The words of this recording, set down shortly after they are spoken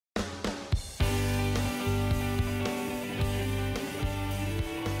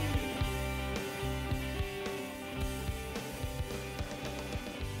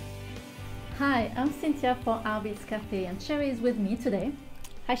Hi, I'm Cynthia for Artbeads Cafe, and Cheri is with me today.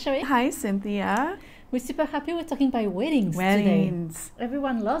 Hi, Cheri. Hi, Cynthia. We're super happy we're talking about weddings today.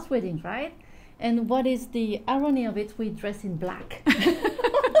 Everyone loves weddings, right? And what is the irony of it? We dress in black.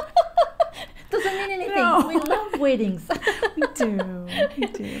 Doesn't mean anything. No. We love weddings. We do. We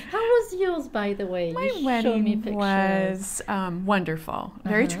do. How was yours, by the way? My wedding was wonderful.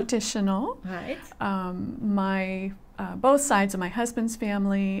 Very traditional. Right. Both sides of my husband's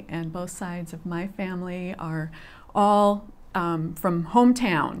family and both sides of my family are all from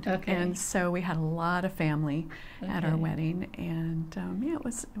hometown, and so we had a lot of family at our wedding, and yeah, it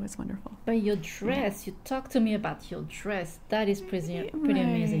was wonderful. But your dress, you talked to me about your dress. That is pretty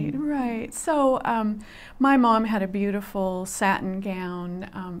amazing. Right. So my mom had a beautiful satin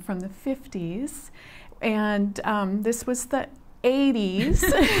gown from the 50s, and this was the 80s.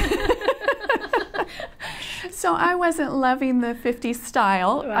 So I wasn't loving the 50s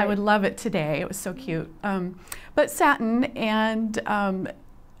style. Right. I would love it today. It was so cute. But satin, and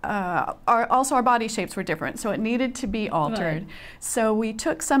also our body shapes were different, so it needed to be altered. Right. So we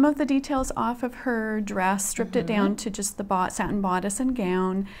took some of the details off of her dress, stripped it down to just the satin bodice and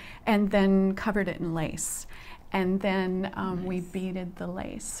gown, and then covered it in lace. And then we beaded the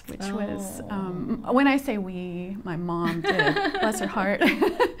lace, which was, when I say we, my mom did, bless her heart,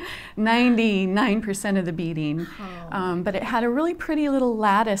 99% of the beading. But it had a really pretty little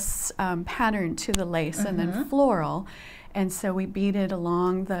lattice pattern to the lace and then floral. And so we beaded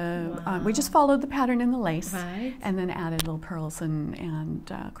along the, we just followed the pattern in the lace and then added little pearls and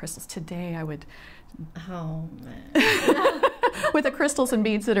crystals. Today I would, with the crystals and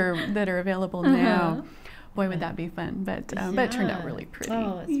beads that are available now. Boy, would that be fun, but it turned out really pretty.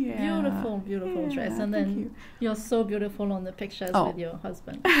 Oh, it's beautiful dress. And then you're so beautiful on the pictures with your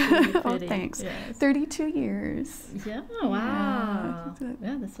husband. Really oh, thanks. Yes. 32 years. Yeah, wow.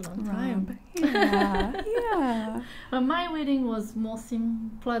 Yeah, that's a long time. Yeah. Well, my wedding was more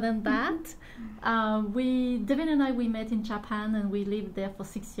simpler than that. Devin and I, we met in Japan, and we lived there for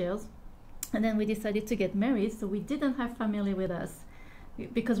 6 years. And then we decided to get married, so we didn't have family with us,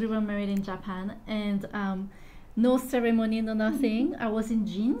 because we were married in Japan, and no ceremony, no nothing. I was in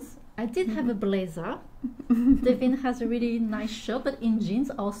jeans. I did have a blazer. Devin has a really nice shirt, but in jeans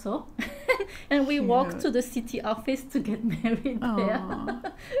also. And we walked to the city office to get married there.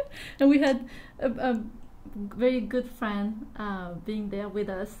 And we had a very good friend being there with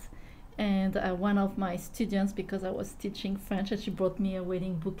us, and one of my students, because I was teaching French, and she brought me a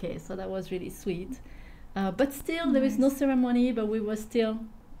wedding bouquet, so that was really sweet. But still, there is no ceremony, but we were still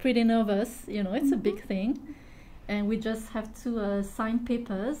pretty nervous. You know, it's a big thing. And we just have to sign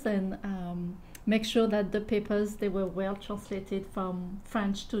papers and make sure that the papers, they were well translated from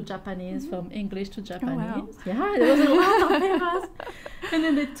French to Japanese, from English to Japanese. Oh, wow. Yeah, there was a lot of papers. And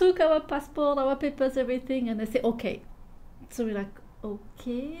then they took our passport, our papers, everything, and they say, okay. So we're like,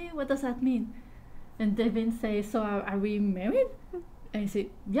 okay, what does that mean? And Devin says, so are we married? And he said,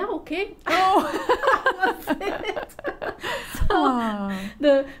 yeah, okay. That's it.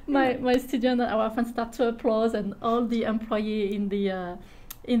 So my student and our friends start to applaud, and all the employees in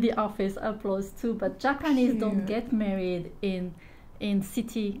the office applause too. But Japanese don't get married in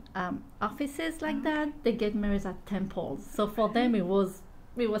city offices like that. They get married at temples. So for them it was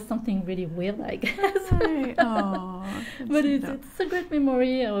something really weird, I guess. Right. But it's a great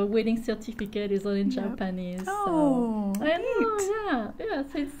memory. Our wedding certificate is all in Japanese. Oh, so. I know, yeah.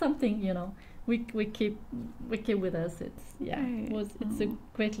 So it's something, you know, we keep with us. It's a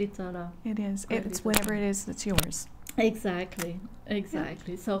great little. It is. It's whatever it is that's yours. Exactly.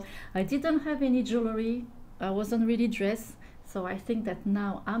 So I didn't have any jewelry. I wasn't really dressed. So I think that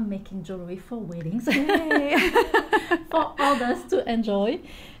now I'm making jewelry for weddings, for others to enjoy.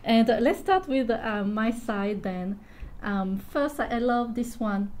 And let's start with my side then. First, I love this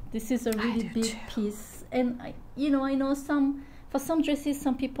one. This is a really big piece. And I know for some dresses,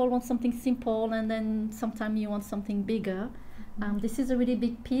 some people want something simple, and then sometimes you want something bigger. This is a really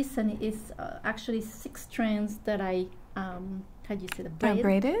big piece, and it's actually 6 strands that I how do you say that?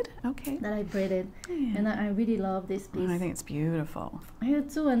 Braided? Okay. That I braided. Yeah. And I really love this piece. I think it's beautiful. I do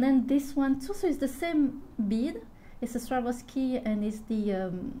too. And then this one too. So it's the same bead. It's a Swarovski, and it's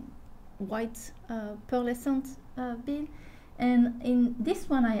the white pearlescent bead. And in this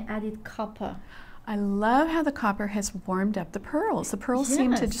one, I added copper. I love how the copper has warmed up the pearls. The pearls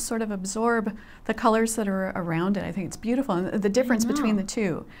seem to just sort of absorb the colors that are around it. I think it's beautiful. And the difference between the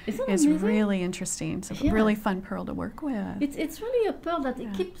two is really interesting. It's a really fun pearl to work with. It's really a pearl that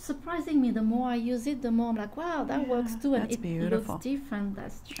it keeps surprising me. The more I use it, the more I'm like, wow, that works too. And it looks different.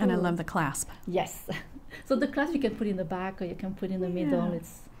 That's true. And I love the clasp. Yes. So the clasp you can put in the back, or you can put in the middle.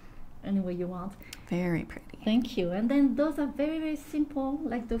 any way you want. Very pretty. Thank you. And then those are very, very simple.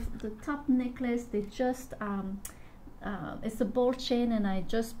 Like the top necklace, they just it's a ball chain, and I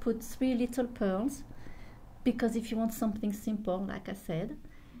just put 3 little pearls, because if you want something simple, like I said.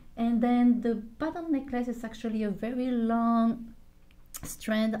 And then the bottom necklace is actually a very long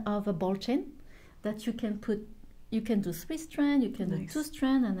strand of a ball chain that you can put. You can do 3 strands, you can do 2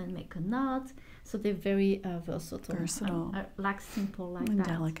 strands, and then make a knot. So they're very versatile. I like simple like and that.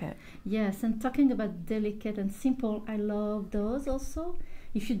 Delicate. Yes, and talking about delicate and simple, I love those also.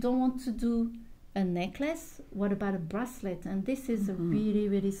 If you don't want to do a necklace, what about a bracelet? And this is a really,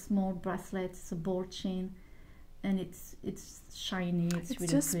 really small bracelet. It's a ball chain, and it's shiny. It's really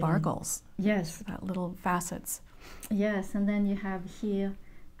just pretty. Sparkles. Yes. Just that little facets. Yes, and then you have here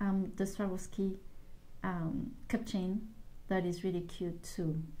the Swarovski cup chain that is really cute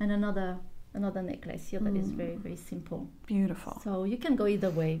too, and another necklace here that is very, very simple. Beautiful. So you can go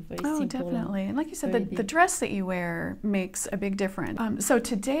either way. Very simple. Definitely. And like you said, the dress that you wear makes a big difference. So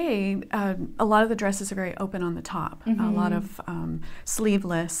today, a lot of the dresses are very open on the top, a lot of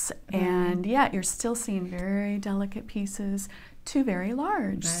sleeveless, and yet you're still seeing very delicate pieces to very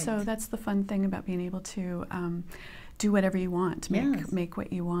large. Right. So that's the fun thing about being able to do whatever you want, make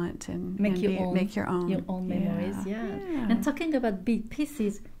what you want, and make your own memories. Yeah. And talking about big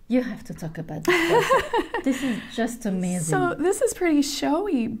pieces, you have to talk about this. This is just amazing. So this is pretty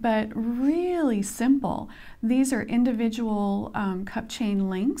showy, but really simple. These are individual cup chain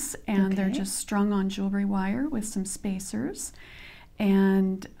links, and they're just strung on jewelry wire with some spacers.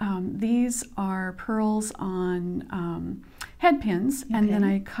 And these are pearls on head pins, and then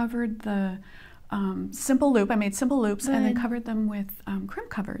I covered the simple loop. I made simple loops and then covered them with crimp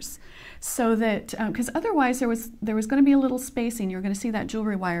covers, so that because otherwise there was going to be a little spacing. You're going to see that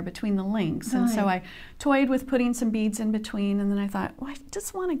jewelry wire between the links, and so I toyed with putting some beads in between, and then I thought, well, I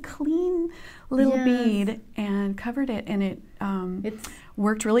just want a clean little bead, and covered it, and it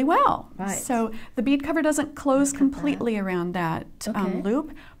worked really well. Right. So the bead cover doesn't close completely around that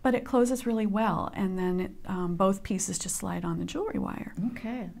loop, but it closes really well, and then both pieces just slide on the jewelry wire.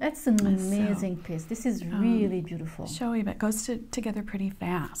 Okay, that's an amazing piece. This is really beautiful. Showy, but goes together pretty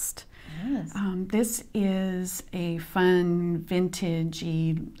fast. Yes. This is a fun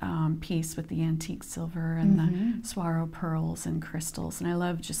vintage-y piece with the antique silver and the Swaro pearls and crystals, and I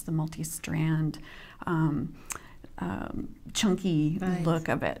love just the multi-strand chunky look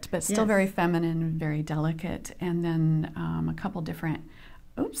of it, but still very feminine and very delicate. And then a couple different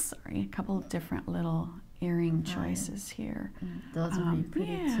little earring choices here. Those are really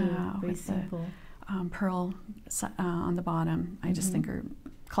pretty too. Very simple. Pearl on the bottom, I just think are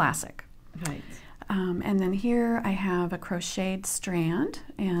classic. Right. And then here I have a crocheted strand,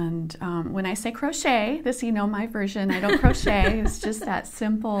 and when I say crochet, my version, I don't crochet. It's just that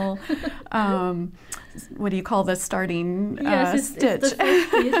simple, what do you call the starting stitch? It's the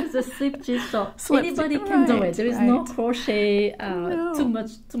first piece, it's a slip stitch, so anybody can do it. There is no crochet, too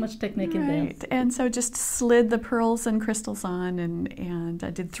much technique in there. And so just slid the pearls and crystals on, and I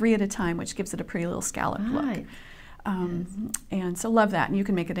did 3 at a time, which gives it a pretty little scallop look. And so love that, and you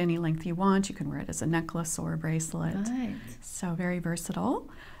can make it any length you want. You can wear it as a necklace or a bracelet. So very versatile.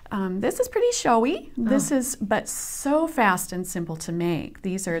 This is pretty showy. This is, but so fast and simple to make.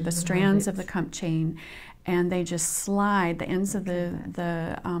 These are the strands of the cup chain, and they just slide. The ends of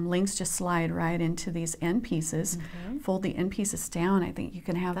the links just slide right into these end pieces. Fold the end pieces down. I think you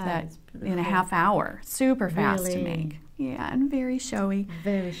can have that in a half hour. Super fast to make. Yeah, and very showy.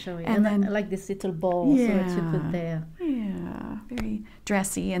 Very showy. And then I like this little ball that you put there. Yeah, very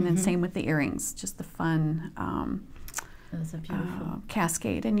dressy. And then same with the earrings, just the fun those are beautiful.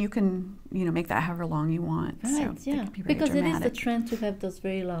 Cascade. And you can, make that however long you want. Right, so it can be very because dramatic. it is the trend to have those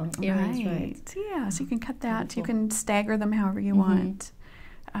very long earrings, right? Yeah, so you can cut that. Beautiful. You can stagger them however you want.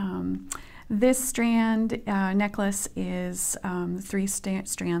 This strand necklace is 3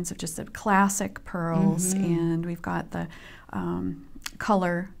 strands of just the classic pearls, and we've got the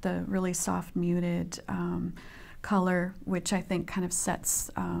color, the really soft muted color, which I think kind of sets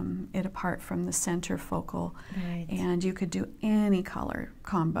it apart from the center focal. Right. And you could do any color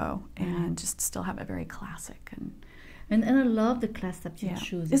combo and just still have it very classic. And I love the clasp that you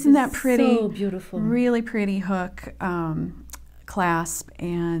choose. Isn't that pretty? So beautiful. Really pretty hook. Clasp,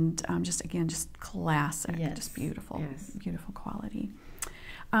 and just classic, just beautiful, beautiful quality.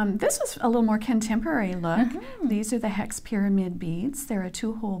 This was a little more contemporary look. These are the hex pyramid beads. They're a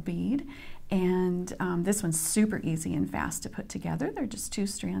 2-hole bead, and this one's super easy and fast to put together. They're just 2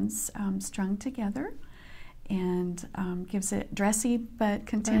 strands strung together, and gives it dressy but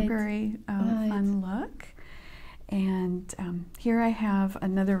contemporary fun look. And here I have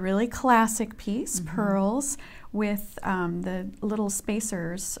another really classic piece, pearls, with the little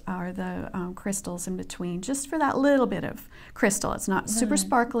spacers or the crystals in between, just for that little bit of crystal. It's not super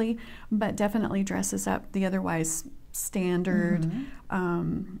sparkly, but definitely dresses up the otherwise standard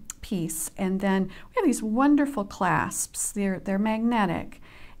piece. And then we have these wonderful clasps. They're magnetic,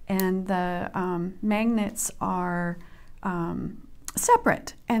 and the magnets are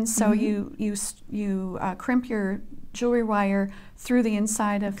separate, and so you crimp your jewelry wire through the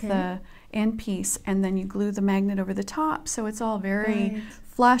inside of the end piece, and then you glue the magnet over the top, so it's all very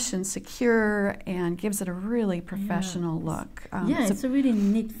flush and secure and gives it a really professional look. It's a really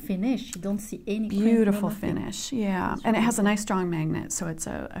neat finish. You don't see any beautiful finish. And it has a nice strong magnet, so it's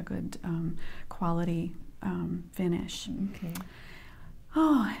a good quality finish.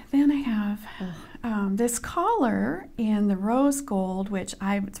 Oh, then I have this collar in the rose gold, which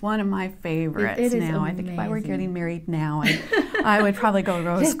it's one of my favorites now. I think if I were getting married now, I would probably go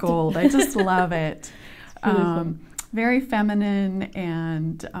rose gold. I just love it. Very feminine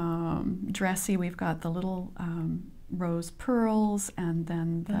and dressy. We've got the little rose pearls and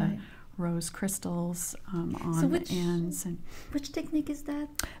then the rose crystals on the ends. And which technique is that?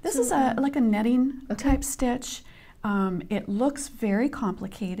 This is like a netting type stitch. It looks very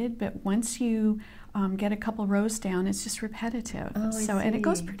complicated, but once you get a couple rows down, it's just repetitive. And it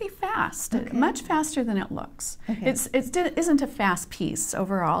goes pretty fast, much faster than it looks. It isn't a fast piece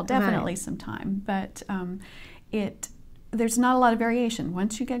overall, definitely some time, but there's not a lot of variation.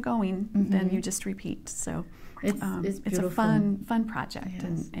 Once you get going, then you just repeat. So it's a fun project,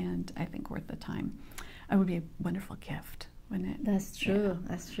 and I think worth the time. It would be a wonderful gift, wouldn't it? That's true.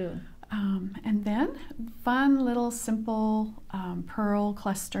 That's true. And then fun little simple pearl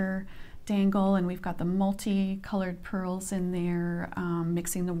cluster dangle, and we've got the multi-colored pearls in there,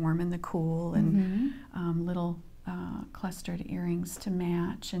 mixing the warm and the cool, and little clustered earrings to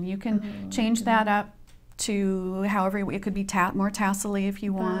match. And you can change that up to however it could be more tassel-y if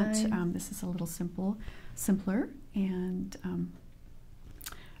you want. This is a little simpler, and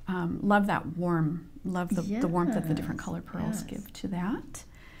love that love the warmth that the different colored pearls give to that.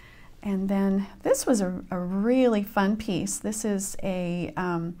 And then this was a really fun piece. This is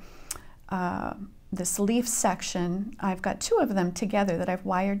this leaf section. I've got two of them together that I've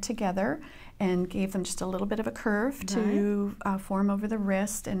wired together and gave them just a little bit of a curve to form over the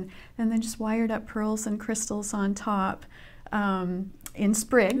wrist, and then just wired up pearls and crystals on top in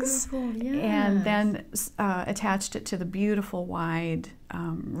sprigs, and then attached it to the beautiful wide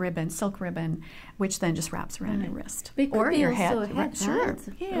silk ribbon, which then just wraps around your wrist or your head. Sure, that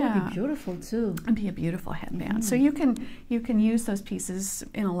would be beautiful too. It'd be a beautiful headband. So you can use those pieces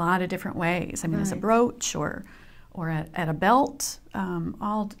in a lot of different ways. I mean, as a brooch or at a belt,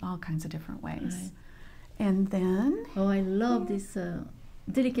 all kinds of different ways. And then I love this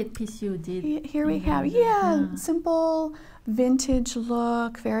delicate piece you did. Here we have simple vintage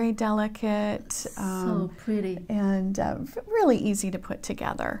look, very delicate, so pretty, and really easy to put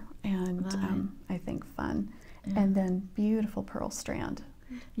together, and I think fun. And then beautiful pearl strand.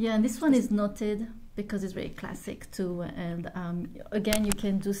 And this one is knotted because it's very classic too. And again, you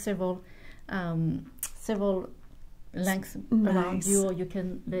can do several lengths around you, or you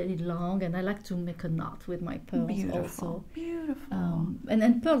can let it long, and I like to make a knot with my pearls also. Beautiful. And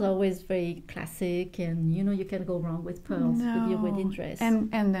then pearls are always very classic, and you can go wrong with pearls with your wedding dress. And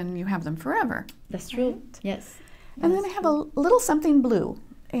then you have them forever. That's true. Yes. And then I have a little something blue,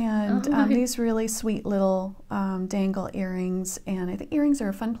 and these really sweet little dangle earrings, and I think earrings are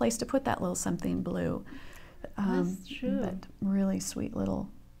a fun place to put that little something blue. That's true. But really sweet little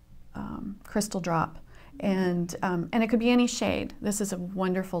crystal drop. And it could be any shade. This is a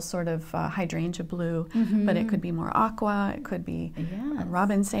wonderful sort of hydrangea blue, but it could be more aqua, it could be a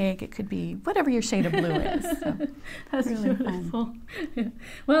robin's egg, it could be whatever your shade of blue is. So that's really beautiful.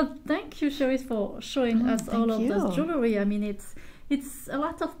 Well, thank you, Cheri, for showing us all of this jewelry. I mean, it's a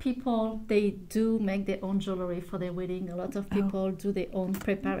lot of people, they do make their own jewelry for their wedding. A lot of people do their own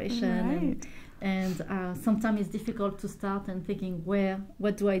preparation. And sometimes it's difficult to start and thinking,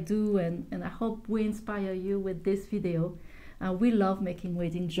 what do I do? And I hope we inspire you with this video. We love making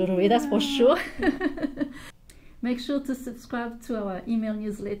wedding jewelry, that's for sure. Make sure to subscribe to our email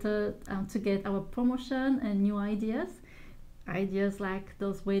newsletter to get our promotion and new ideas like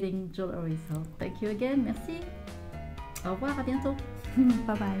those wedding jewelry. So thank you again, merci. Au revoir, à bientôt.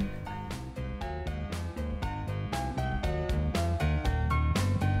 Bye-bye.